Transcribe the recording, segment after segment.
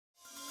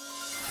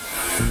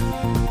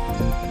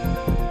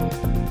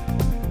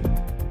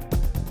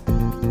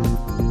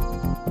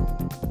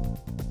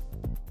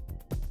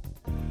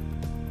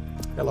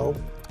Hello,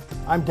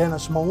 I'm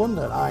Dennis Moland,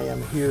 and I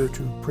am here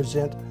to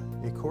present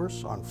a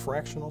course on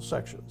fractional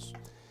sections.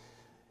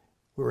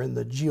 We're in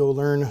the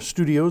GeoLearn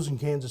studios in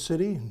Kansas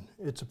City, and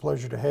it's a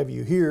pleasure to have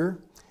you here.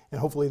 And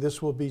hopefully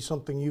this will be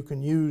something you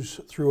can use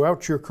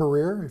throughout your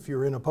career if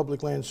you're in a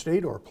public land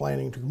state or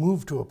planning to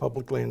move to a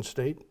public land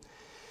state.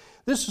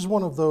 This is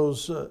one of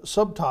those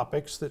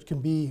subtopics that can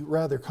be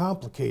rather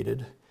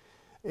complicated,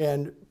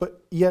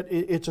 but yet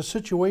it's a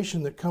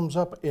situation that comes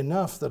up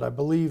enough that I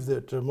believe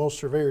that most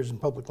surveyors in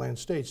public land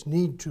states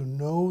need to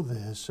know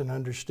this and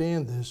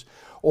understand this,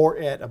 or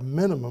at a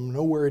minimum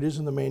know where it is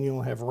in the manual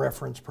and have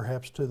reference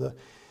perhaps to the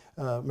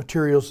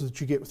materials that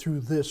you get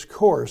through this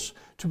course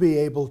to be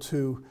able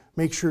to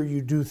make sure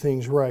you do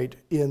things right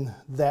in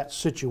that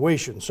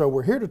situation. So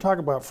we're here to talk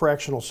about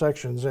fractional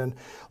sections, and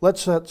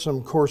let's set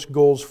some course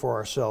goals for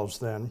ourselves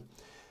then.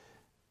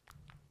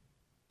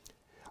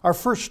 Our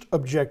first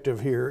objective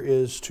here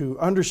is to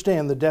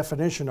understand the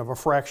definition of a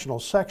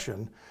fractional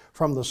section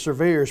from the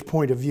surveyor's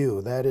point of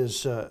view. That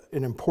is an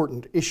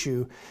important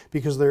issue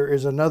because there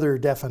is another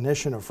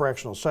definition of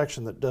fractional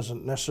section that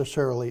doesn't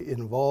necessarily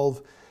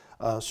involve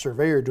a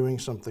surveyor doing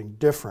something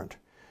different.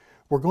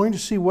 We're going to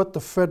see what the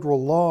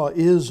federal law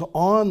is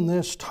on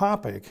this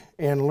topic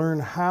and learn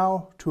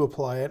how to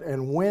apply it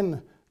and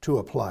when to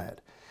apply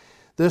it.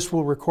 This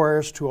will require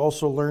us to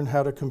also learn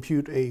how to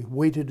compute a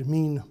weighted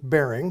mean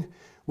bearing,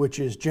 which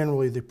is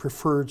generally the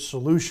preferred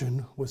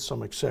solution with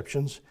some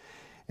exceptions.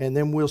 And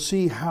then we'll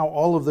see how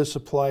all of this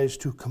applies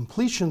to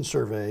completion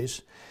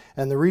surveys.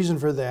 And the reason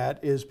for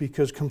that is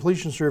because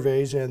completion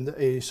surveys and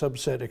a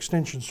subset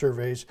extension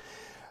surveys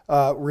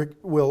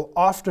will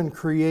often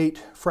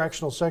create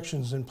fractional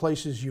sections in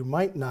places you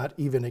might not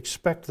even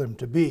expect them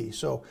to be.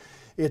 So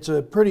it's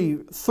a pretty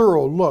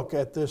thorough look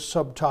at this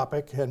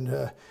subtopic,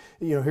 and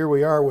here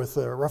we are with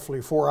a roughly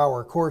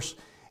 4-hour course,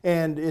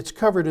 and it's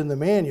covered in the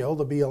manual,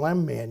 the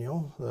BLM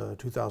manual, the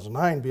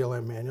 2009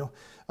 BLM manual.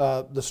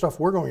 The stuff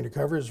we're going to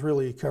cover is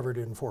really covered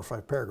in 4 or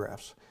 5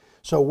 paragraphs.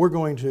 So we're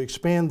going to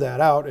expand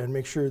that out and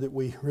make sure that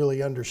we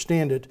really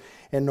understand it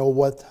and know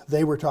what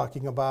they were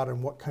talking about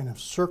and what kind of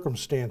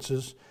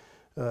circumstances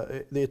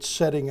it's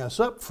setting us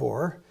up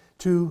for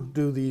to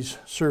do these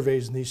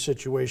surveys in these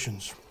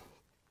situations.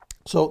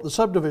 So the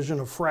subdivision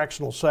of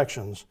fractional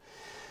sections,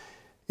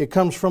 it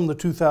comes from the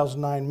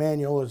 2009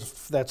 manual,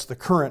 that's the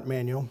current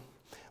manual,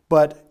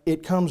 but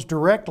it comes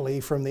directly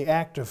from the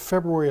Act of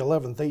February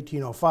 11th,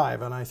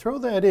 1805. And I throw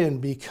that in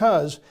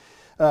because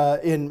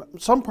in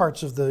some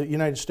parts of the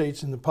United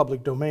States in the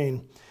public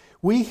domain,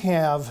 we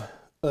have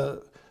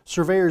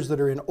surveyors that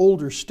are in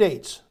older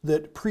states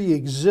that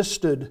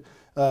pre-existed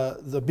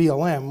the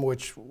BLM,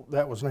 which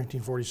that was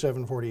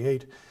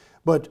 1947-48,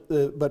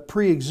 but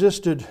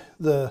pre-existed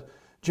the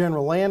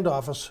General Land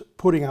Office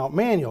putting out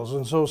manuals.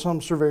 And so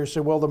some surveyors say,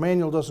 well, the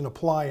manual doesn't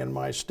apply in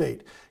my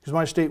state because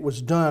my state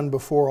was done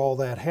before all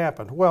that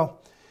happened.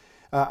 Well,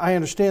 I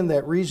understand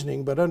that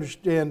reasoning, but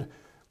understand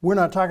we're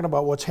not talking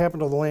about what's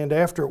happened to the land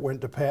after it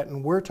went to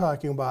patent. We're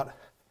talking about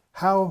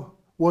how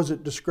was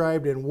it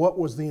described and what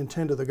was the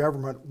intent of the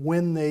government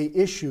when they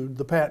issued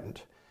the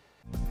patent.